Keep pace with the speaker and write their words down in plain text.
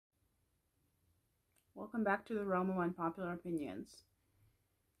Welcome back to the realm of unpopular opinions.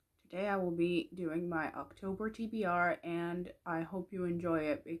 Today I will be doing my October TBR and I hope you enjoy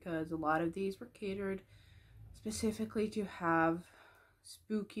it because a lot of these were catered specifically to have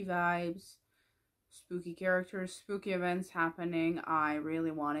spooky vibes, spooky characters, spooky events happening. I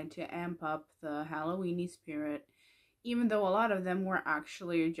really wanted to amp up the Halloweeny spirit, even though a lot of them were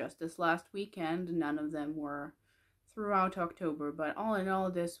actually just this last weekend. None of them were throughout October, but all in all,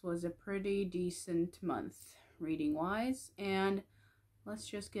 this was a pretty decent month reading wise, and let's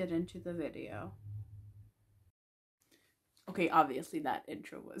just get into the video. Okay, obviously that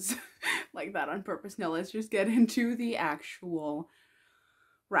intro was like that on purpose. Now let's just get into the actual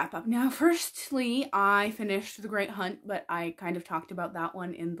wrap up. Now, firstly, I finished The Great Hunt, but I kind of talked about that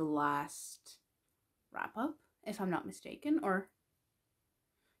one in the last wrap up, if I'm not mistaken, or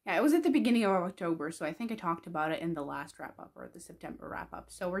yeah, it was at the beginning of October, so I think I talked about it in the last wrap-up, or the September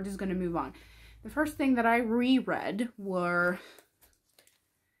wrap-up, so we're just going to move on. The first thing that I reread were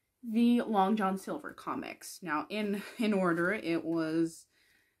the Long John Silver comics. Now, in order, it was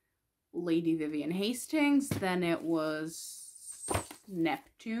Lady Vivian Hastings, then it was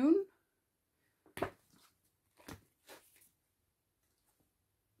Neptune,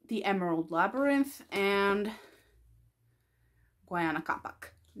 The Emerald Labyrinth, and Guyana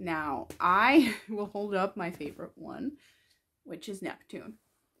Capac. Now, I will hold up my favorite one, which is Neptune.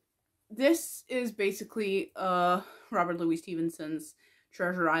 This is basically Robert Louis Stevenson's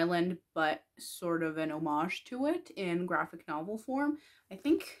Treasure Island, but sort of an homage to it in graphic novel form. I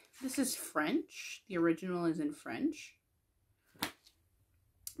think this is French. The original is in French.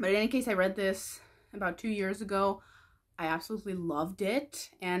 But in any case, I read this about 2 years ago. I absolutely loved it,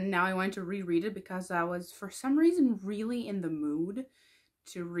 and now I wanted to reread it because I was, for some reason, really in the mood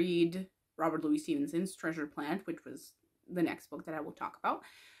to read Robert Louis Stevenson's Treasure Planet, which was the next book that I will talk about.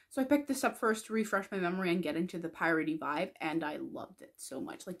 So I picked this up first to refresh my memory and get into the piratey vibe, and I loved it so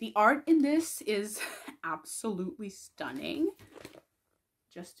much. Like, the art in this is absolutely stunning.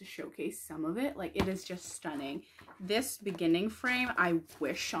 Just to showcase some of it, like, it is just stunning. This beginning frame, I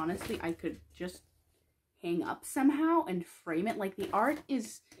wish, honestly, I could just hang up somehow and frame it. Like, the art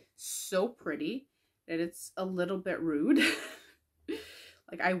is so pretty that it's a little bit rude.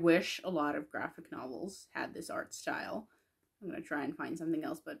 Like, I wish a lot of graphic novels had this art style. I'm gonna try and find something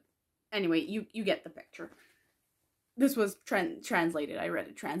else, but anyway, you get the picture. This was translated. I read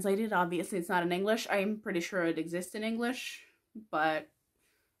it translated. Obviously, it's not in English. I'm pretty sure it exists in English, but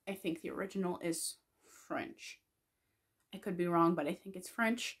I think the original is French. I could be wrong, but I think it's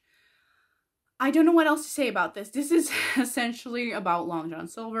French. I don't know what else to say about this. This is essentially about Long John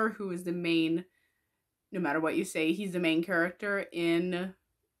Silver, who is the main, no matter what you say, he's the main character in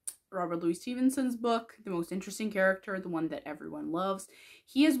Robert Louis Stevenson's book, the most interesting character, the one that everyone loves.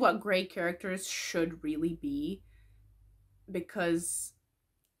 He is what gray characters should really be, because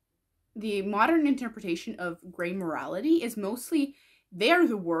the modern interpretation of gray morality is mostly they are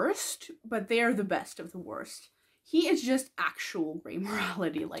the worst, but they are the best of the worst. He is just actual gray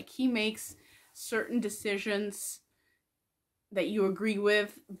morality. Like, he makes certain decisions that you agree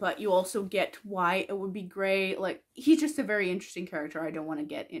with, but you also get why it would be gray. Like, he's just a very interesting character. I don't want to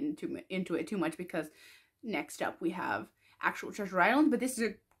get into it too much because next up we have actual Treasure Island, but this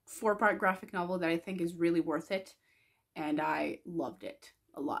is a 4-part graphic novel that I think is really worth it, and I loved it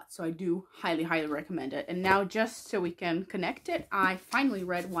a lot. So I do highly, highly recommend it. And now, just so we can connect it, I finally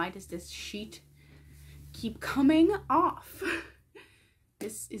read Why Does This Sheet Keep Coming Off?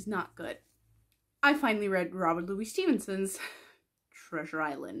 This is not good. I finally read Robert Louis Stevenson's Treasure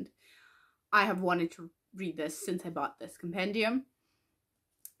Island. I have wanted to read this since I bought this compendium.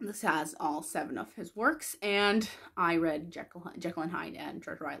 This has all 7 of his works, and I read Jekyll and Hyde and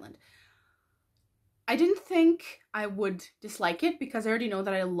Treasure Island. I didn't think I would dislike it because I already know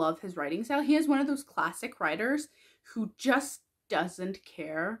that I love his writing style. He is one of those classic writers who just doesn't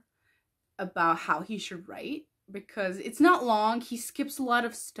care about how he should write because it's not long. He skips a lot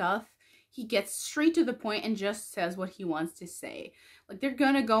of stuff. He gets straight to the point and just says what he wants to say. Like, they're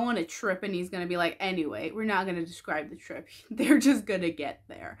gonna go on a trip and he's gonna be like, anyway, we're not gonna describe the trip. They're just gonna get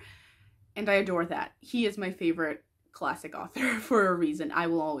there. And I adore that. He is my favorite classic author for a reason. I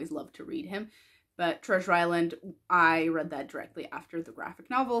will always love to read him. But Treasure Island, I read that directly after the graphic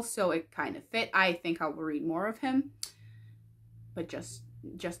novel, so it kind of fit. I think I will read more of him, but just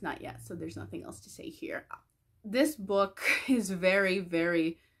not yet, so there's nothing else to say here. This book is very,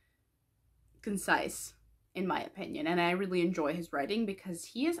 very concise, in my opinion, and I really enjoy his writing because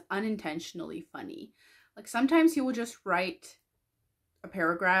he is unintentionally funny. Like, sometimes he will just write a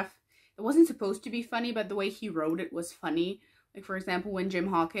paragraph. It wasn't supposed to be funny, but the way he wrote it was funny. Like, for example, when Jim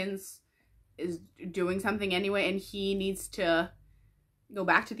Hawkins is doing something anyway, and he needs to go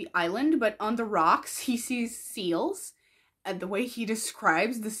back to the island, but on the rocks he sees seals, and the way he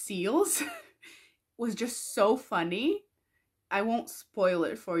describes the seals was just so funny. I won't spoil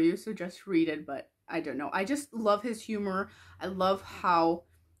it for you, so just read it, but I don't know. I just love his humor. I love how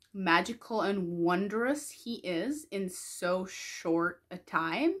magical and wondrous he is in so short a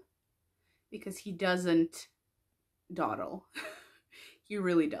time, because he doesn't dawdle. He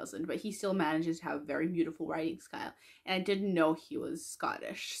really doesn't, but he still manages to have a very beautiful writing style. And I didn't know he was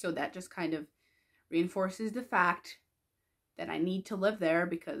Scottish, so that just kind of reinforces the fact that I need to live there,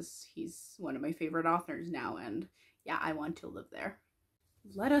 because he's one of my favorite authors now, and yeah, I want to live there.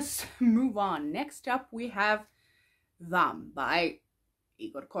 Let us move on. Next up, we have Them by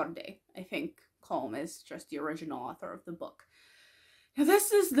Igor Korde. I think Colm is just the original author of the book. Now,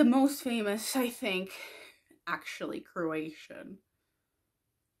 this is the most famous, I think, actually Croatian,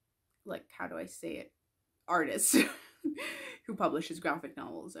 like, how do I say it, artist who publishes graphic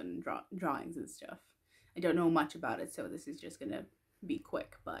novels and drawings and stuff. I don't know much about it, so this is just gonna be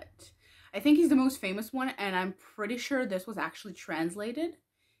quick, but I think he's the most famous one, and I'm pretty sure this was actually translated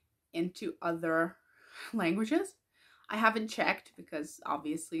into other languages. I haven't checked because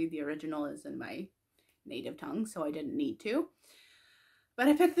obviously the original is in my native tongue, so I didn't need to. But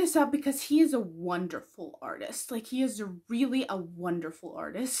I picked this up because he is a wonderful artist. Like, he is really a wonderful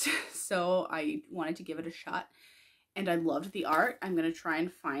artist. So I wanted to give it a shot. And I loved the art. I'm going to try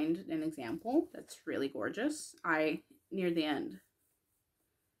and find an example that's really gorgeous. Near the end,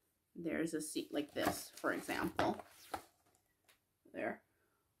 there's a seat like this, for example. There.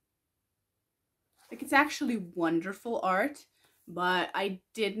 Like, it's actually wonderful art, but I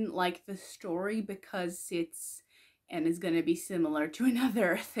didn't like the story because it's going to be similar to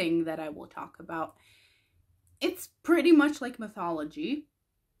another thing that I will talk about. It's pretty much like mythology,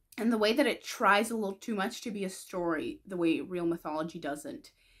 and the way that it tries a little too much to be a story, the way real mythology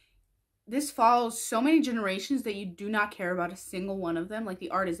doesn't. This follows so many generations that you do not care about a single one of them. Like, the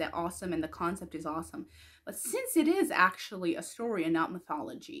art is awesome and the concept is awesome. But since it is actually a story and not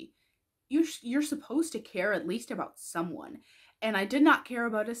mythology, you're supposed to care at least about someone. And I did not care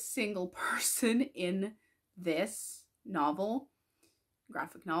about a single person in this novel,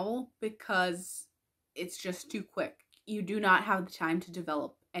 graphic novel, because it's just too quick. You do not have the time to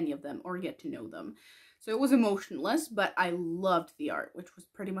develop any of them or get to know them. So it was emotionless, but I loved the art, which was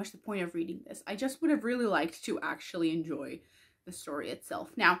pretty much the point of reading this. I just would have really liked to actually enjoy the story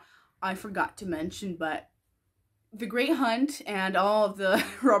itself. Now, I forgot to mention, but The Great Hunt and all of the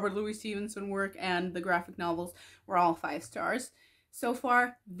Robert Louis Stevenson work and the graphic novels were all 5 stars. So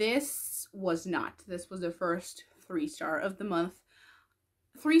far, this was not. This was the first 3-star of the month.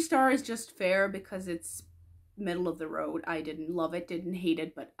 3 stars is just fair because it's middle of the road. I didn't love it, didn't hate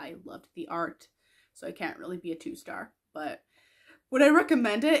it, but I loved the art. So I can't really be a 2-star. But would I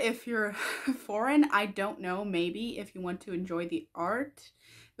recommend it if you're foreign? I don't know. Maybe if you want to enjoy the art.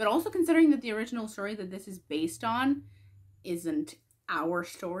 But also considering that the original story that this is based on isn't our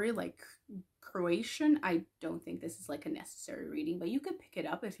story, like Croatian, I don't think this is like a necessary reading. But you could pick it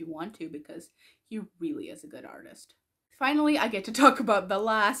up if you want to, because he really is a good artist. Finally, I get to talk about the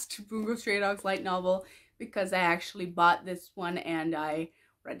last Bungo Stray Dogs light novel, because I actually bought this one and I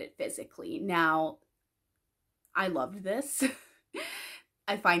read it physically. Now, I loved this.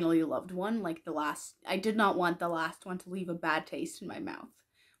 I finally loved one. Like, I did not want the last one to leave a bad taste in my mouth.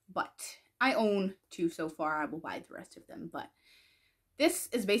 But I own 2 so far. I will buy the rest of them. But this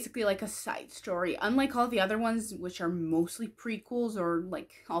is basically like a side story. Unlike all the other ones, which are mostly prequels or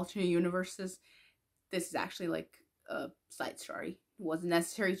like alternate universes, this is actually like a side story. It wasn't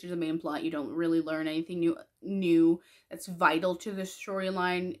necessary to the main plot. You don't really learn anything new that's vital to the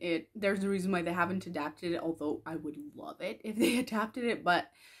storyline. There's a reason why they haven't adapted it, although I would love it if they adapted it. But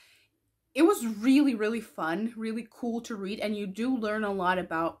it was really, really fun, really cool to read, and you do learn a lot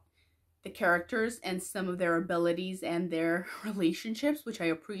about the characters and some of their abilities and their relationships, which I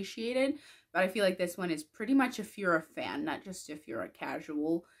appreciated. But I feel like this one is pretty much if you're a fan, not just if you're a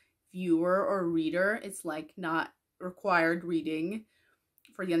casual viewer or reader. It's like not required reading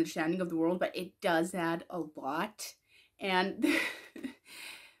for the understanding of the world, but it does add a lot. And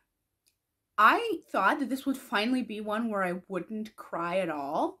I thought that this would finally be one where I wouldn't cry at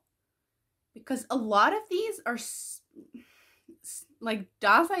all, because a lot of these are like,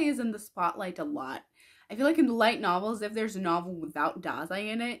 Dazai is in the spotlight a lot. I feel like in the light novels, if there's a novel without Dazai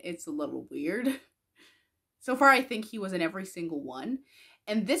in it, it's a little weird. So far, I think he was in every single one.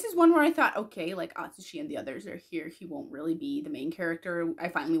 And this is one where I thought, okay, like, Atsushi and the others are here. He won't really be the main character. I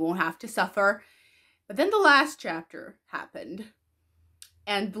finally won't have to suffer. But then the last chapter happened.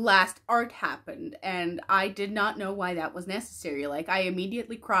 and the last art happened, and I did not know why that was necessary. Like, I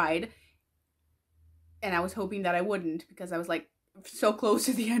immediately cried, and I was hoping that I wouldn't, because I was like so close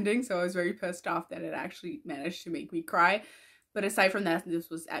to the ending, so I was very pissed off that it actually managed to make me cry. But aside from that, this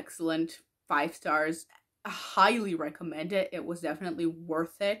was excellent. 5 stars. I highly recommend it. It was definitely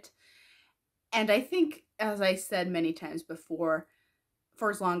worth it. And I think, as I said many times before,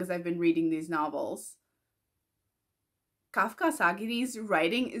 for as long as I've been reading these novels, Kafka Sagi's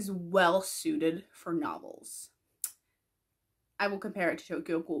writing is well suited for novels. I will compare it to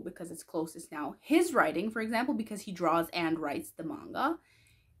Tokyo Ghoul because it's closest now. His writing, for example, because he draws and writes the manga,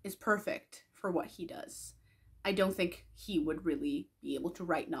 is perfect for what he does. I don't think he would really be able to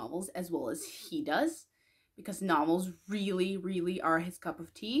write novels as well as he does, because novels really, really are his cup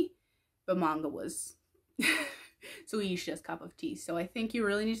of tea, but manga was Suisha's cup of tea. So I think you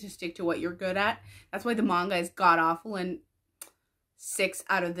really need to stick to what you're good at. That's why the manga is god-awful, and 6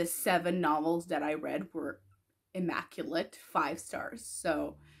 out of the 7 novels that I read were immaculate, 5 stars.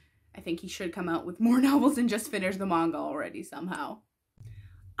 So I think he should come out with more novels and just finish the manga already somehow.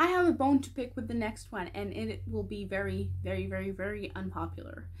 I have a bone to pick with the next one, and it will be very, very, very, very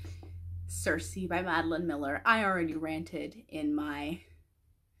unpopular. CIRCE by Madeline Miller. I already ranted in my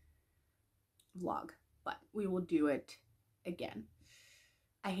vlog, but we will do it again.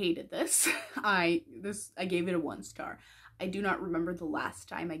 I hated this. I gave it a 1 star. I do not remember the last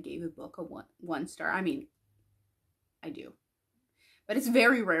time I gave a book a one star. I mean, I do. But it's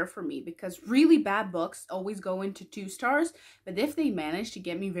very rare for me, because really bad books always go into 2 stars. But if they manage to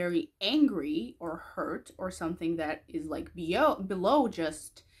get me very angry or hurt or something that is like below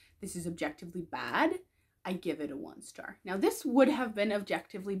just, this is objectively bad, I give it a 1 star. Now, this would have been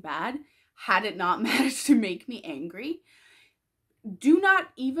objectively bad had it not managed to make me angry. Do not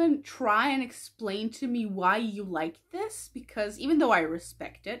even try and explain to me why you like this, because even though I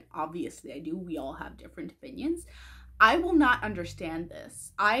respect it, obviously I do, we all have different opinions, I will not understand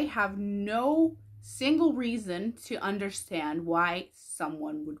this. I have no single reason to understand why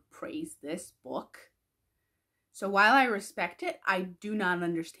someone would praise this book. So while I respect it, I do not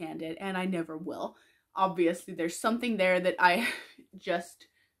understand it, and I never will. Obviously, there's something there that I just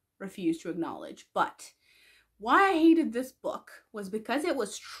refuse to acknowledge. But why I hated this book was because it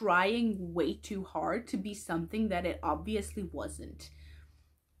was trying way too hard to be something that it obviously wasn't.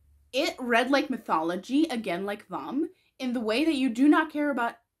 It read like mythology, again like Vam, in the way that you do not care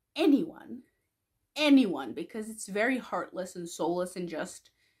about anyone, because it's very heartless and soulless and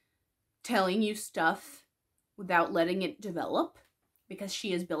just telling you stuff without letting it develop, because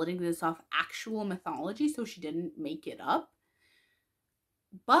she is building this off actual mythology, so she didn't make it up.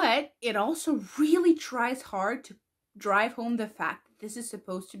 But it also really tries hard to drive home the fact that this is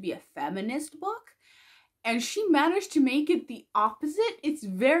supposed to be a feminist book, and she managed to make it the opposite. It's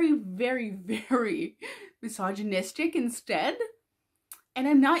very, very, very misogynistic instead. And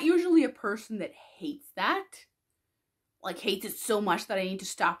I'm not usually a person that hates that. Like, hates it so much that I need to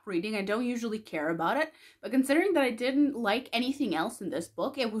stop reading. I don't usually care about it. But considering that I didn't like anything else in this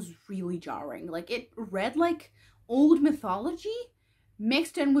book, it was really jarring. Like, it read like old mythology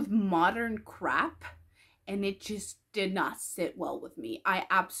mixed in with modern crap. And it just did not sit well with me. I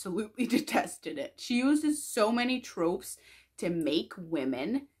absolutely detested it. She uses so many tropes to make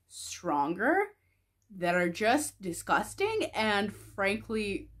women stronger that are just disgusting and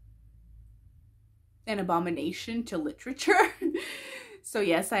frankly an abomination to literature. So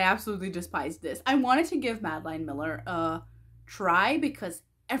yes, I absolutely despised this. I wanted to give Madeline Miller a try because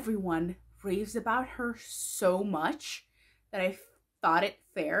everyone raves about her so much that I thought it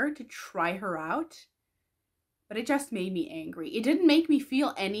fair to try her out. But it just made me angry. It didn't make me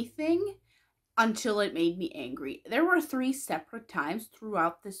feel anything until it made me angry. There were 3 separate times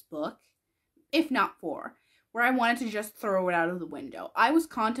throughout this book, if not 4, where I wanted to just throw it out of the window. I was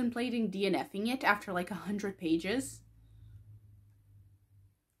contemplating DNFing it after like 100 pages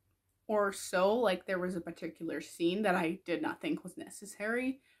or so. Like, there was a particular scene that I did not think was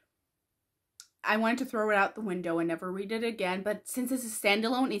necessary. I wanted to throw it out the window and never read it again, but since it's a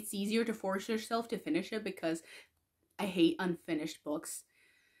standalone, it's easier to force yourself to finish it because I hate unfinished books.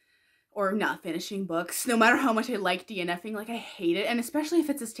 Or not finishing books. No matter how much I like DNFing, like, I hate it. And especially if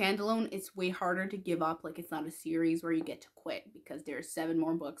it's a standalone, it's way harder to give up. Like, it's not a series where you get to quit because there's 7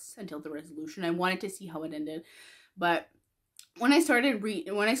 more books until the resolution. I wanted to see how it ended. But when I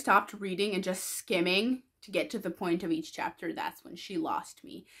stopped reading and just skimming to get to the point of each chapter, that's when she lost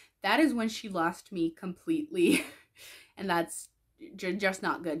me. That is when she lost me completely. And that's just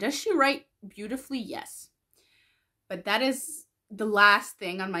not good. Does she write beautifully? Yes. But that is the last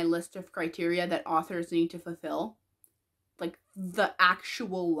thing on my list of criteria that authors need to fulfill. like the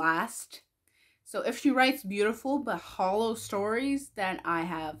actual last. So if she writes beautiful but hollow stories, then I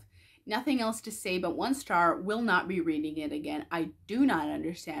have nothing else to say but 1 star. Will not be reading it again. I do not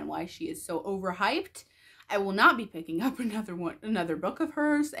understand why she is so overhyped. I will not be picking up another book of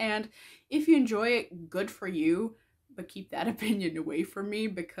hers, and if you enjoy it, good for you, but keep that opinion away from me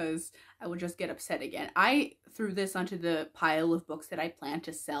because I will just get upset again. I threw this onto the pile of books that I plan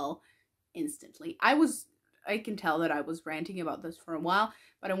to sell instantly. I can tell that I was ranting about this for a while,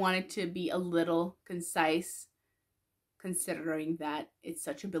 but I wanted to be a little concise considering that it's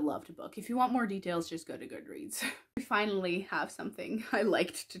such a beloved book. If you want more details, just go to Goodreads. We finally have something I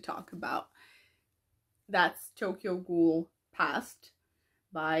liked to talk about. That's Tokyo Ghoul Past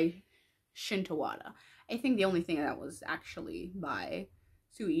by Shinto Wada. I think the only thing that was actually by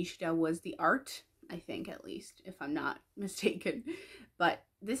Sui Ishida was the art, I think, at least, if I'm not mistaken. But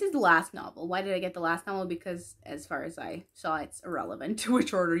this is the last novel. Why did I get the last novel? Because as far as I saw, it's irrelevant to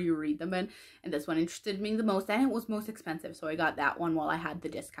which order you read them in. And this one interested me the most, and it was most expensive. So I got that one while I had the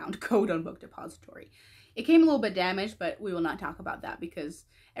discount code on Book Depository. It came a little bit damaged, but we will not talk about that because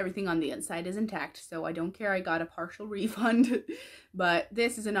everything on the inside is intact. So I don't care. I got a partial refund. But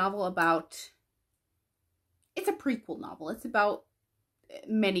this is a novel about... It's a prequel novel. It's about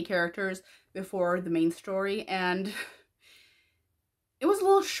many characters before the main story, and it was a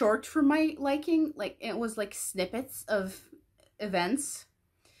little short for my liking. Like, it was like snippets of events,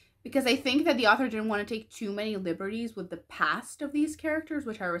 because I think that the author didn't want to take too many liberties with the past of these characters,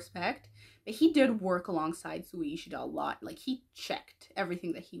 which I respect, but he did work alongside Sui Ishida a lot. Like, he checked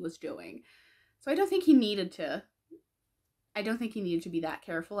everything that he was doing. So I don't think he needed to be that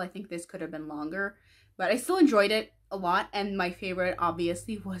careful. I think this could have been longer, but I still enjoyed it a lot, and my favorite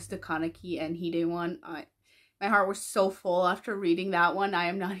obviously was the Kaneki and Hide one. My heart was so full after reading that one. I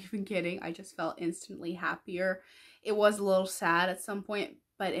am not even kidding. I just felt instantly happier. It was a little sad at some point,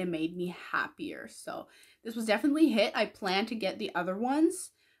 but it made me happier. So this was definitely a hit. I plan to get the other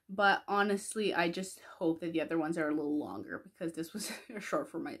ones, but honestly, I just hope that the other ones are a little longer because this was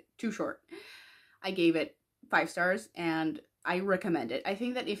too short. I gave it 5 stars and I recommend it. I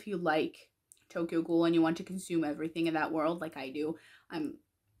think that if you like Tokyo Ghoul and you want to consume everything in that world like I do, I'm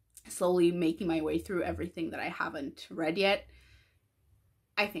slowly making my way through everything that I haven't read yet.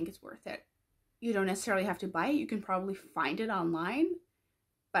 I think it's worth it. You don't necessarily have to buy it. You can probably find it online,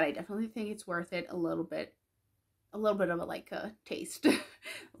 but I definitely think it's worth it. A little bit of a taste of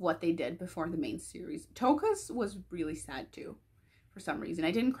what they did before the main series. Toka's was really sad too, for some reason.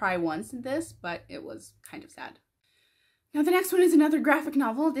 I didn't cry once in this, but it was kind of sad. Now the next one is another graphic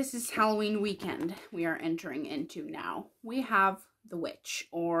novel. This is Halloween Weekend we are entering into now. We have The Witch,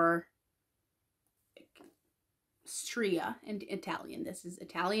 or Stria in Italian. This is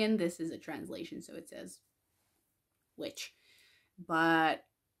Italian. This is a translation, so it says witch. But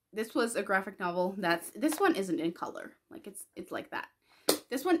this was a graphic novel this one isn't in color. Like, it's like that.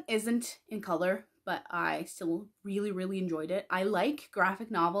 This one isn't in color, but I still really, really enjoyed it. I like graphic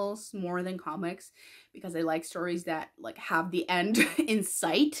novels more than comics because I like stories that like have the end in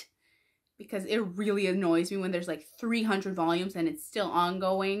sight, because it really annoys me when there's like 300 volumes and it's still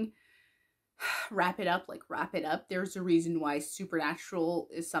ongoing. Wrap it up. There's a reason why Supernatural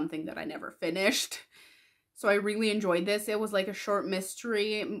is something that I never finished. So I really enjoyed this. It was like a short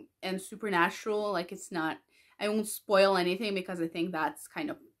mystery, and Supernatural, like, it's not, I won't spoil anything because I think that's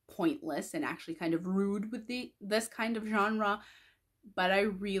kind of pointless and actually kind of rude with this kind of genre, but I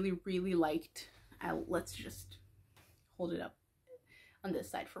really, really liked, let's just hold it up on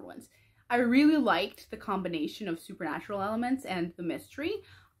this side for once. I really liked the combination of supernatural elements and the mystery.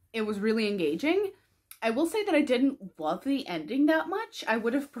 It was really engaging. I will say that I didn't love the ending that much. I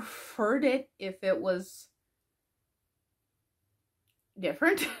would have preferred it if it was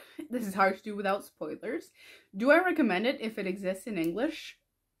different. This is hard to do without spoilers. Do I recommend it if it exists in English?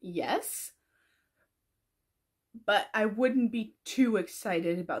 Yes. But I wouldn't be too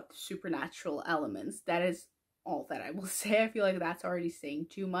excited about the supernatural elements. That is all that I will say. I feel like that's already saying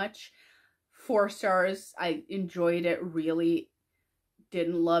too much. 4 stars. I enjoyed it, really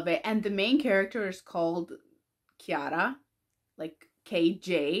didn't love it. And the main character is called Chiara, like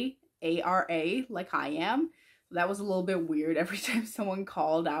Kjara, like I am. That was a little bit weird. Every time someone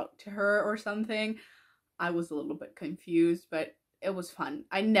called out to her or something, I was a little bit confused, but it was fun.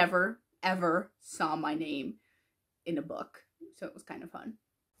 I never, ever saw my name in a book, so it was kind of fun.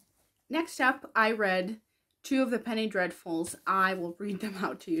 Next up, I read 2 of the Penny Dreadfuls. I will read them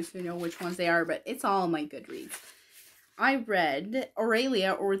out to you so you know which ones they are, but it's all on my Goodreads. I read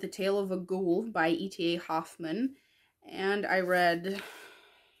Aurelia, or The Tale of a Ghoul by E.T.A. Hoffman, and I read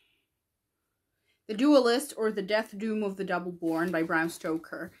The Dualist, or The Death Doom of the Double-Born by Bram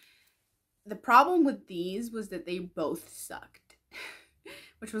Stoker. The problem with these was that they both sucked,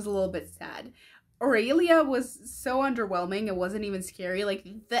 which was a little bit sad. Aurelia was so underwhelming, it wasn't even scary. Like,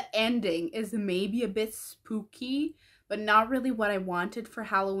 the ending is maybe a bit spooky, but not really what I wanted for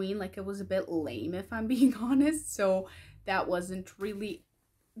Halloween. Like, it was a bit lame, if I'm being honest. So that wasn't really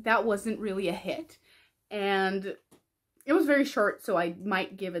a hit. And it was very short, so I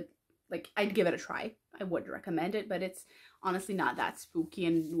might give it, like, I'd give it a try. I would recommend it, but it's honestly not that spooky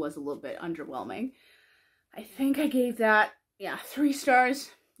and was a little bit underwhelming. I think I gave that, yeah, 3 stars,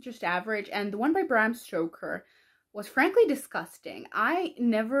 just average. And the one by Bram Stoker was frankly disgusting. I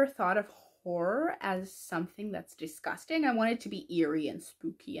never thought of horror as something that's disgusting. I wanted it to be eerie and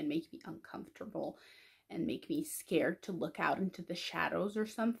spooky and make me uncomfortable and make me scared to look out into the shadows or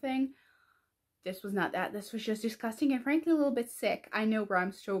something. This was not that. This was just disgusting and frankly a little bit sick. I know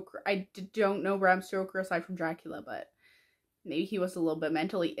Bram Stoker. I don't know Bram Stoker aside from Dracula, but maybe he was a little bit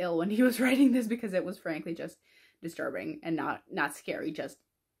mentally ill when he was writing this, because it was frankly just disturbing and not scary. Just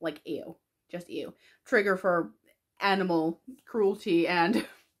like ew. Just ew. Trigger for animal cruelty and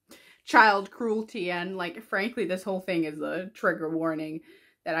child cruelty, and like frankly this whole thing is a trigger warning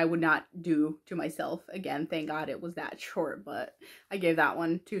that I would not do to myself again. Thank God it was that short, but I gave that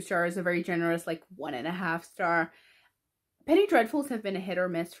one 2 stars, a very generous, like 1.5 star. Penny Dreadfuls have been a hit or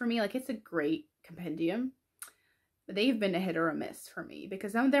miss for me. Like, it's a great compendium, but they've been a hit or a miss for me,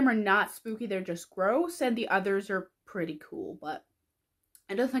 because some of them are not spooky, they're just gross, and the others are pretty cool, but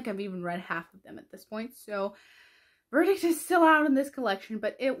I don't think I've even read half of them at this point, so verdict is still out in this collection,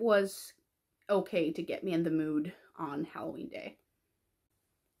 but it was okay to get me in the mood on Halloween Day.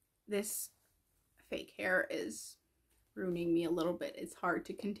 This fake hair is ruining me a little bit. It's hard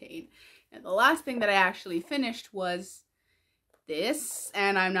to contain. And the last thing that I actually finished was this,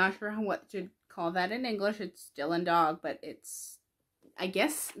 and I'm not sure what to call that in English. It's Dylan Dog, but it's, I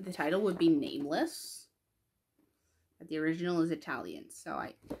guess the title would be Nameless. But the original is Italian, so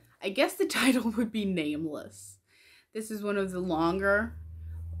I guess the title would be Nameless. This is one of the longer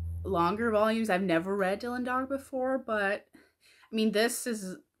volumes. I've never read Dylan Dog before, but I mean, this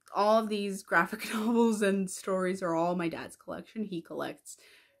is all of these graphic novels and stories are all my dad's collection. He collects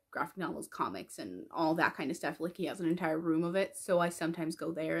graphic novels, comics, and all that kind of stuff. Like, he has an entire room of it, so I sometimes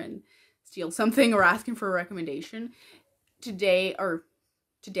go there and steal something or ask him for a recommendation. Today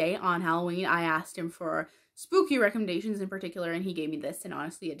on Halloween, I asked him for spooky recommendations in particular, and he gave me this, and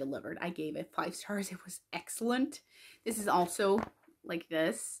honestly, it delivered. I gave it 5 stars. It was excellent. This is also like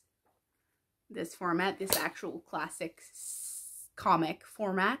this format, this actual classic comic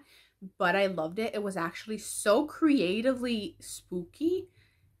format, but I loved it. It was actually so creatively spooky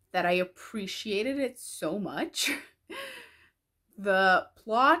that I appreciated it so much. The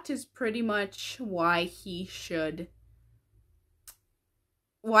plot is pretty much why he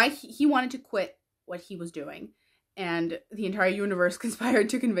wanted to quit what he was doing, and the entire universe conspired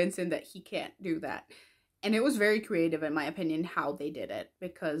to convince him that he can't do that. And it was very creative, in my opinion, how they did it,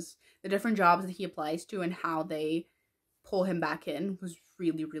 because the different jobs that he applies to and how they pull him back in was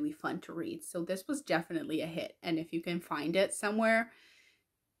really, really fun to read. So this was definitely a hit. And if you can find it somewhere,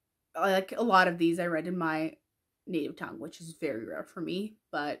 like a lot of these I read in my native tongue, which is very rare for me,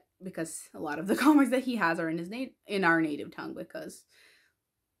 but because a lot of the comics that he has are in our native tongue, because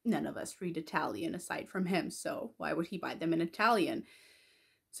none of us read Italian aside from him, so why would he buy them in Italian?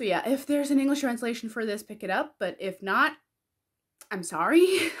 So yeah, if there's an English translation for this, pick it up, but if not, I'm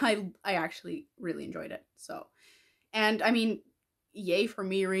sorry. I actually really enjoyed it. So, and I mean, yay for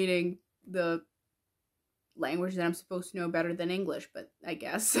me reading the language that I'm supposed to know better than English, but I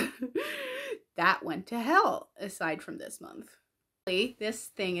guess that went to hell aside from this month. This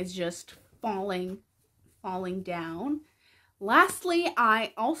thing is just falling down. Lastly,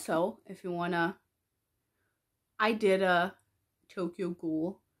 I also, if you wanna, I did a Tokyo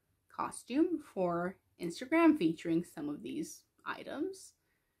Ghoul costume for Instagram featuring some of these items,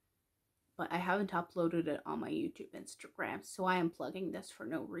 but I haven't uploaded it on my YouTube Instagram, so I am plugging this for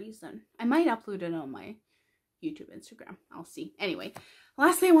no reason. I might upload it on my YouTube Instagram. I'll see. Anyway,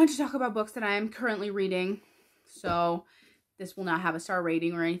 lastly, I want to talk about books that I am currently reading. So this will not have a star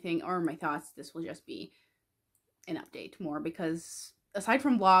rating or anything, or my thoughts. This will just be an update more, because aside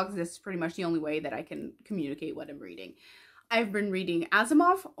from vlogs, this is pretty much the only way that I can communicate what I'm reading. I've been reading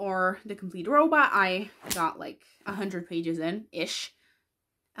Asimov, or The Complete Robot. I got like 100 pages in-ish.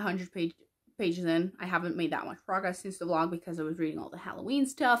 100 pages in. I haven't made that much progress since the vlog because I was reading all the Halloween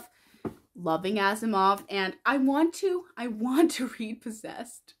stuff. Loving Asimov, and I want to read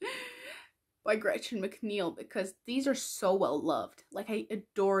Possessed. by Gretchen McNeil, because these are so well loved. Like, I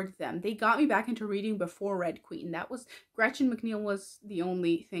adored them. They got me back into reading before Red Queen. Gretchen McNeil was the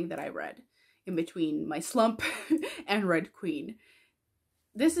only thing that I read in between my slump and Red Queen.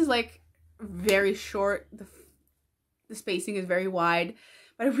 This is like very short. The spacing is very wide,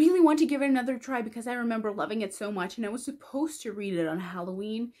 but I really want to give it another try because I remember loving it so much, and I was supposed to read it on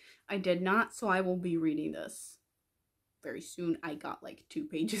Halloween. I did not, so I will be reading this very soon. I got like 2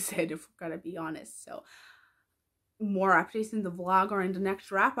 pages in, if we're gonna be honest, so more updates in the vlog or in the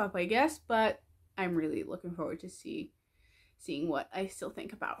next wrap up, I guess, but I'm really looking forward to seeing what I still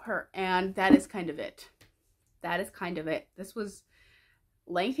think about her. And that is kind of it. This was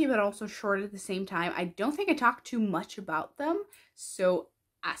lengthy but also short at the same time. I don't think I talked too much about them, so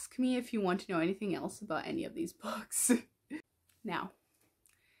ask me if you want to know anything else about any of these books. Now,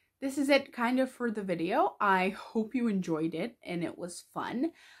 this is it kind of for the video. I hope you enjoyed it and it was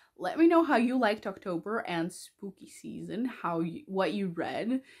fun. Let me know how you liked October and spooky season, what you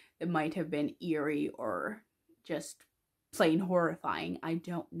read. It might have been eerie or just plain horrifying. I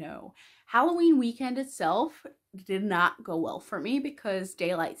don't know. Halloween weekend itself did not go well for me because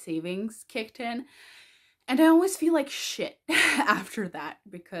daylight savings kicked in, and I always feel like shit after that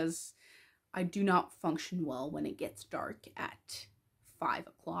because I do not function well when it gets dark at 5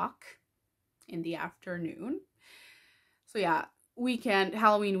 o'clock in the afternoon. So yeah,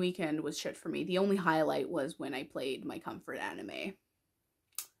 Halloween weekend was shit for me. The only highlight was when I played my comfort anime,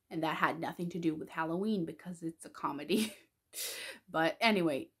 and that had nothing to do with Halloween because it's a comedy. But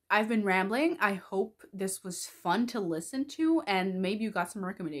anyway, I've been rambling. I hope this was fun to listen to, and maybe you got some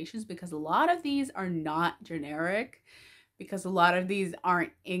recommendations because a lot of these are not generic, because a lot of these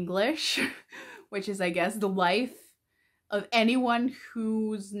aren't English, which is, I guess, the life of anyone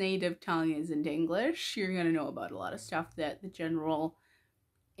whose native tongue isn't English. You're gonna know about a lot of stuff that the general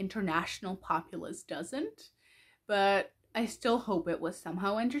international populace doesn't. But I still hope it was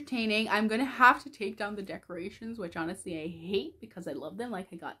somehow entertaining. I'm gonna have to take down the decorations, which honestly I hate because I love them. Like,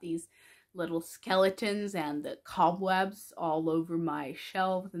 I got these little skeletons and the cobwebs all over my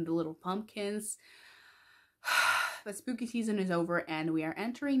shelves and the little pumpkins. But spooky season is over and we are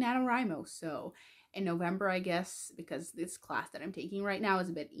entering NaNoWriMo. So in November, I guess, because this class that I'm taking right now is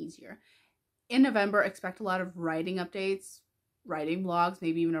a bit easier. In November, expect a lot of writing updates, writing vlogs,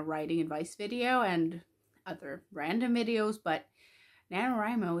 maybe even a writing advice video and other random videos, but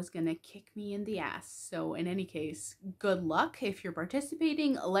NaNoWriMo is gonna kick me in the ass. So in any case, good luck if you're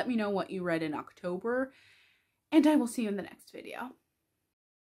participating. Let me know what you read in October, and I will see you in the next video.